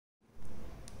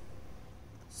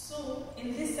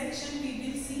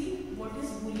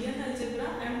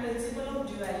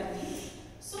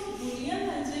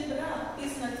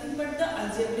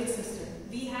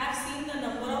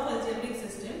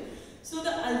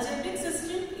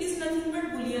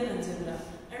algebra.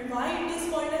 And why it is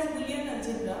called as Boolean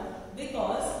algebra?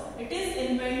 Because it is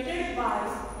invented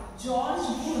by George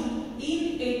Boole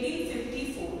in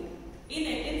 1854. In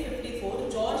 1854,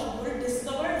 George Boole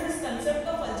discovered this concept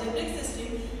of algebraic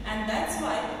system, and that's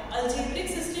why algebraic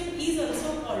system is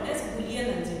also called as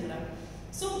Boolean algebra.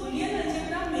 So Boolean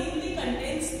algebra mainly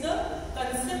contains the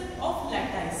concept of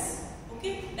lattice.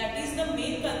 Okay, that is the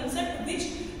main concept which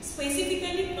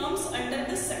specifically comes under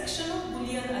the section of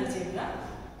Boolean algebra.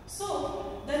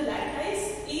 So the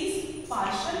lattice is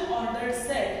partial ordered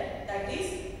set that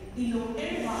is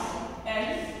denoted by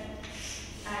L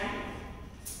and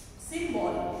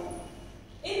symbol,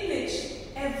 in which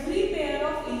every pair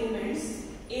of elements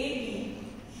A, B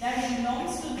that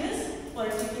belongs to this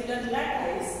particular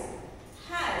lattice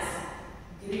has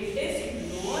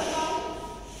greatest lower bound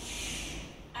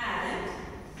and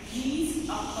least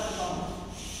upper bound.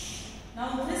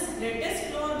 Now this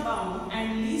greatest lower bound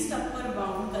and least upper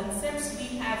bound concepts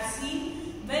we have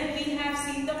seen when we have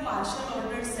seen the partial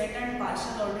ordered set and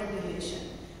partial ordered relation.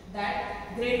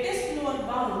 That greatest lower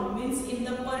bound means in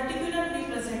the particular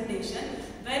representation,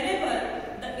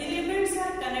 whenever the elements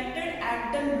are connected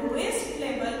at the lowest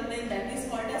level, then that is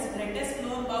called as greatest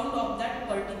lower bound of that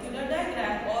particular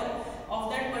diagram or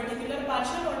of that particular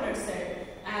partial ordered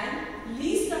set. And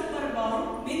least upper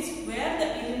bound means where the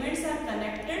elements are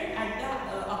connected at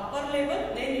the upper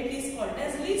level, then it is called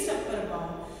as least upper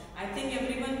bound. I think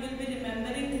everyone will be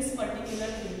remembering this particular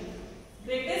thing.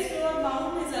 Greatest lower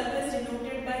bound is always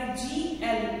denoted by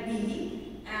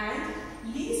GLB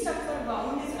and least upper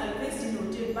bound is always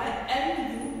denoted by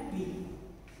LUB.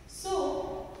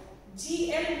 So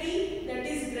GLB, that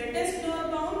is greatest lower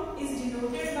bound, is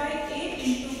denoted by A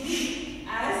into B,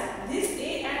 as this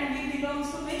A and B belongs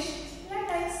to which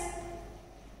lattice.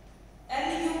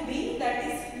 LUB, that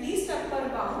is least upper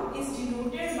bound, is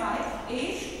denoted by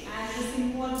A and the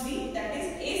symbol B, that is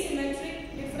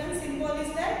asymmetric difference symbol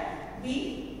is that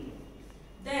B.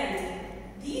 Then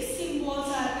these symbols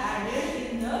are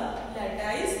added in the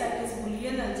lattice, that is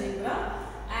Boolean algebra,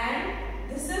 and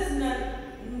this is not,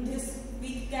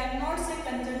 we cannot say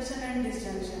conjunction and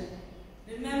disjunction.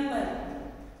 Remember,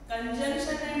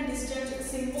 conjunction and disjunction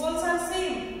symbols are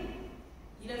same.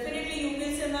 Definitely you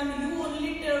will say, ma'am, you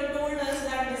only told us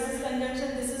that this is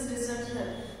conjunction, this is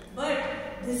disjunction. But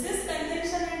this is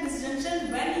conjunction and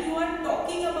disjunction when you are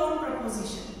talking about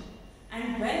proposition.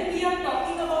 And when we are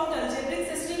talking about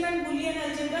algebraic system and Boolean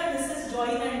algebra, this is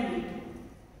join and lead.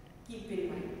 Keep in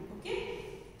mind. Okay?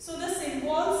 So the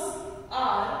symbols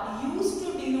are used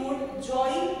to denote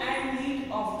join and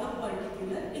lead of the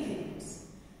particular elements.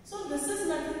 So this is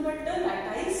nothing but the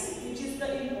lattice, which is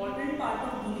the important part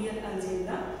of Boolean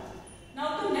algebra.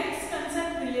 Now the next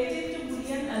concept related to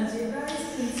Boolean algebra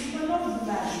is principle of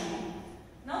duality.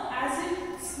 Now as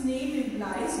its name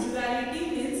implies, duality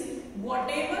means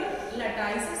whatever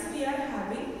lattices we are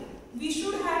having, we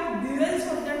should have duals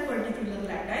of that particular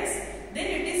lattice, then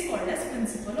it is called as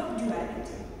principle of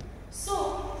duality.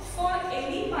 So for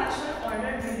any partial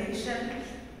ordered relation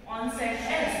on set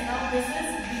S, now this is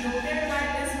denoted by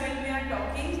this when we are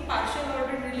talking partial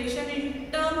ordered relation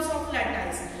in terms of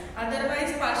lattice.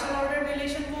 Otherwise partial ordered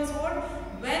relation was what?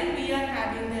 When we are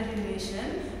having the relation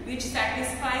which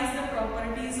satisfies the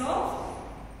properties of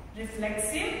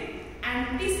reflexive,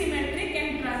 antisymmetric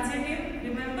and transitive.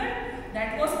 Remember,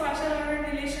 that was partial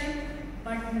ordered relation,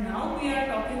 but now we are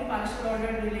talking partial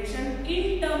ordered relation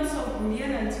in terms of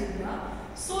Boolean algebra.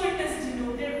 So it is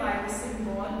denoted by the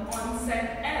symbol on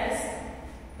set S,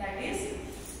 that is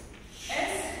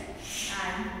S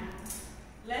and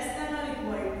less than or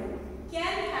equal to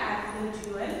can have the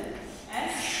dual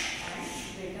S and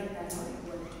greater than or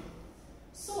equal to.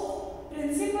 So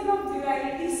principle of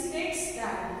duality states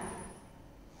that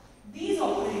these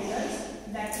operators,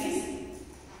 that is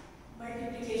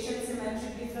multiplication,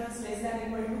 symmetric difference, less than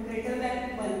equal to, greater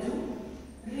than equal to,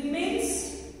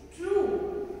 remains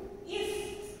true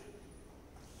if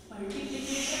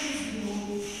multiplication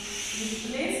is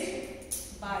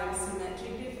replaced by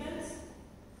symmetric difference.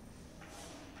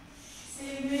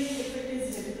 Same way if it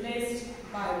is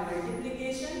replaced by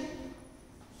multiplication.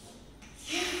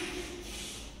 If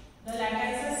the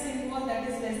lattice symbol, that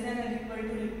is less than or equal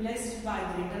to, replaced by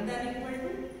greater than equal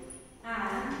to,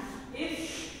 and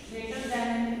if greater than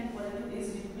and equal to is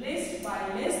replaced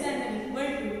by less than and equal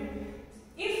to,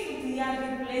 if we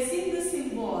are replacing the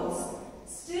symbols,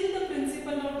 still the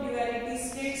principle of duality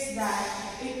states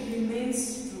that it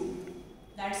remains true.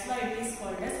 That's why it is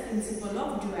called as principle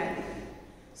of duality.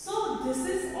 So this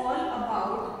is all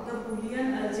about the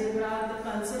Boolean algebra, the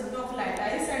concept of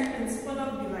lattice and principle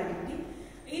of duality.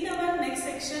 In our next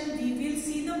section, we will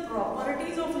see the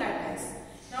properties of lattice.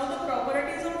 Now the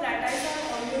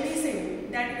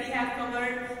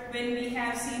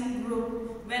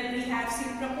have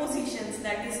seen propositions,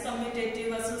 that is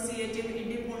commutative, associative,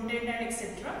 independent and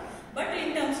etc. But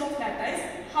in terms of lattice,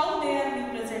 how they are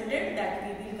represented, that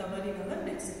we will cover in our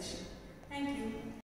next section.